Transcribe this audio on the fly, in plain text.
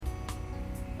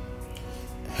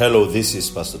Hello, this is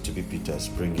Pastor T.B. Peters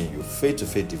bringing you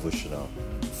Faith-to-Faith Devotional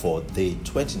for day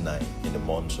 29 in the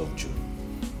month of June.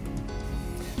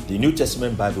 The New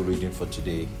Testament Bible reading for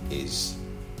today is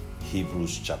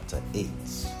Hebrews chapter 8.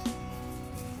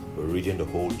 We're reading the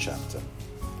whole chapter.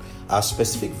 Our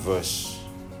specific verse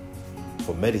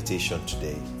for meditation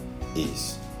today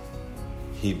is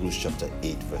Hebrews chapter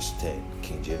 8 verse 10,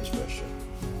 King James Version.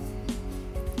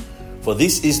 For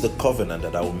this is the covenant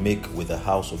that I will make with the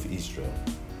house of Israel.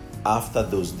 After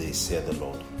those days, saith the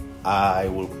Lord, I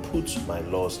will put my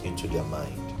laws into their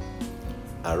mind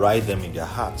and write them in their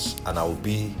hearts, and I will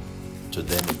be to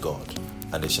them a God,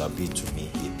 and they shall be to me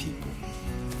a people.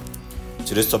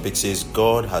 Today's topic says,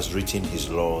 God has written his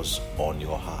laws on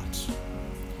your heart.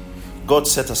 God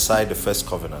set aside the first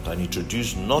covenant and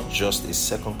introduced not just a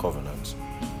second covenant,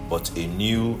 but a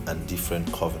new and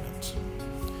different covenant.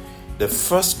 The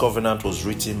first covenant was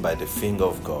written by the finger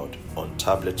of God on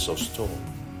tablets of stone,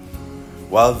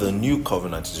 while the new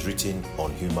covenant is written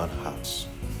on human hearts.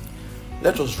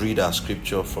 Let us read our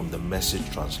scripture from the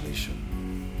Message translation.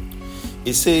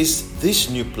 It says, this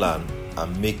new plan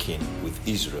I'm making with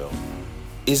Israel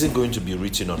isn't going to be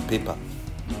written on paper,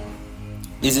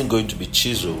 isn't going to be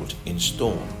chiseled in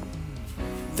stone.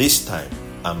 This time,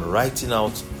 I'm writing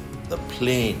out the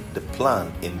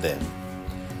plan in them,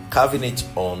 carving it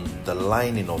on the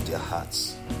lining of their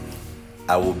hearts.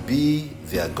 I will be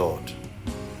their God.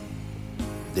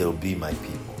 They will be my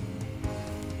people.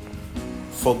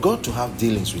 For God to have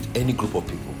dealings with any group of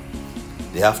people,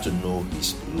 they have to know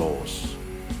his laws.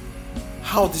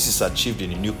 How this is achieved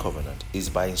in the new covenant is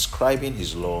by inscribing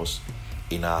his laws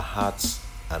in our hearts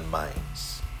and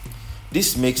minds.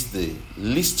 This makes the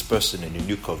least person in the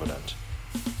new covenant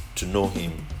to know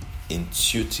him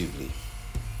intuitively.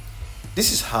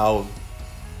 This is how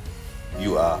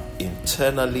you are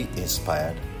internally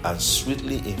inspired and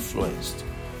sweetly influenced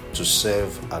to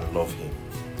serve and love him,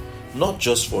 not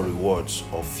just for rewards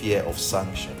or fear of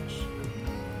sanctions.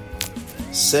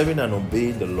 Serving and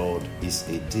obeying the Lord is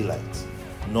a delight,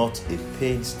 not a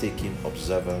painstaking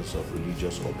observance of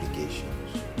religious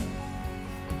obligations.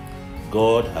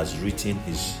 God has written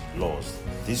these laws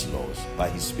by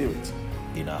his Spirit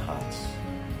in our hearts,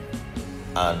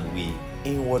 and we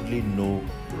inwardly know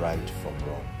right from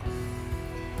wrong.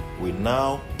 We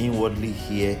now inwardly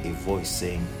hear a voice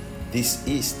saying, this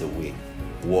is the way,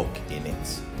 walk in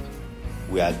it.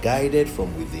 We are guided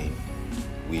from within.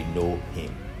 We know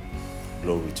him.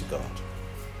 Glory to God.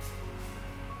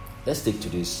 Let's take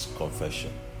today's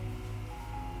confession.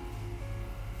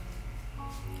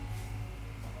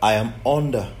 I am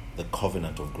under the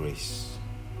covenant of grace.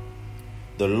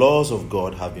 The laws of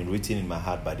God have been written in my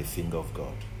heart by the finger of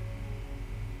God.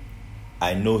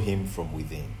 I know him from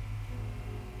within.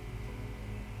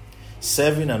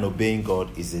 Serving and obeying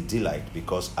God is a delight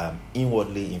because I am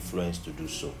inwardly influenced to do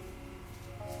so.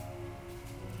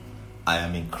 I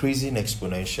am increasing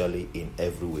exponentially in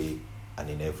every way and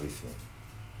in everything.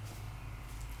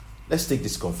 Let's take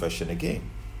this confession again.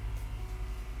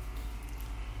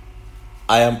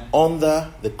 I am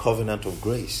under the covenant of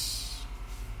grace.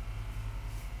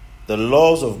 The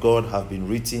laws of God have been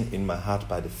written in my heart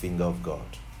by the finger of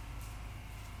God.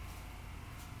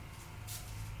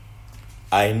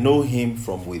 I know him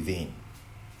from within.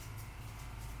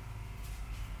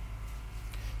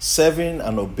 Serving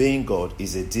and obeying God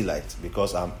is a delight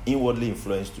because I'm inwardly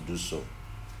influenced to do so.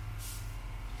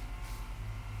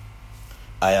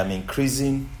 I am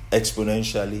increasing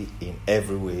exponentially in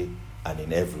every way and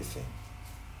in everything.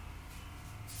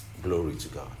 Glory to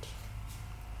God.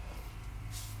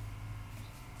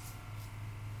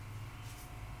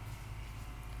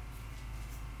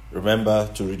 Remember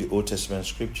to read the Old Testament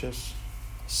scriptures,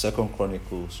 2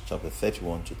 Chronicles chapter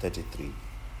 31 to 33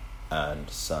 and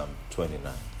Psalm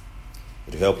 29.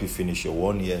 It will help you finish your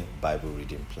 1-year Bible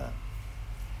reading plan.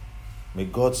 May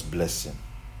God's blessing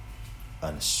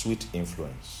and sweet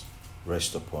influence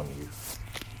rest upon you.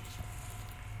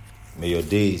 May your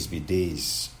days be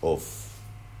days of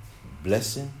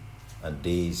blessing and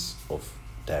days of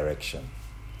direction.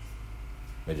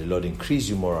 May the Lord increase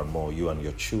you more and more, you and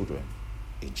your children.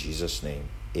 In Jesus' name,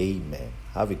 amen.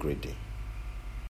 Have a great day.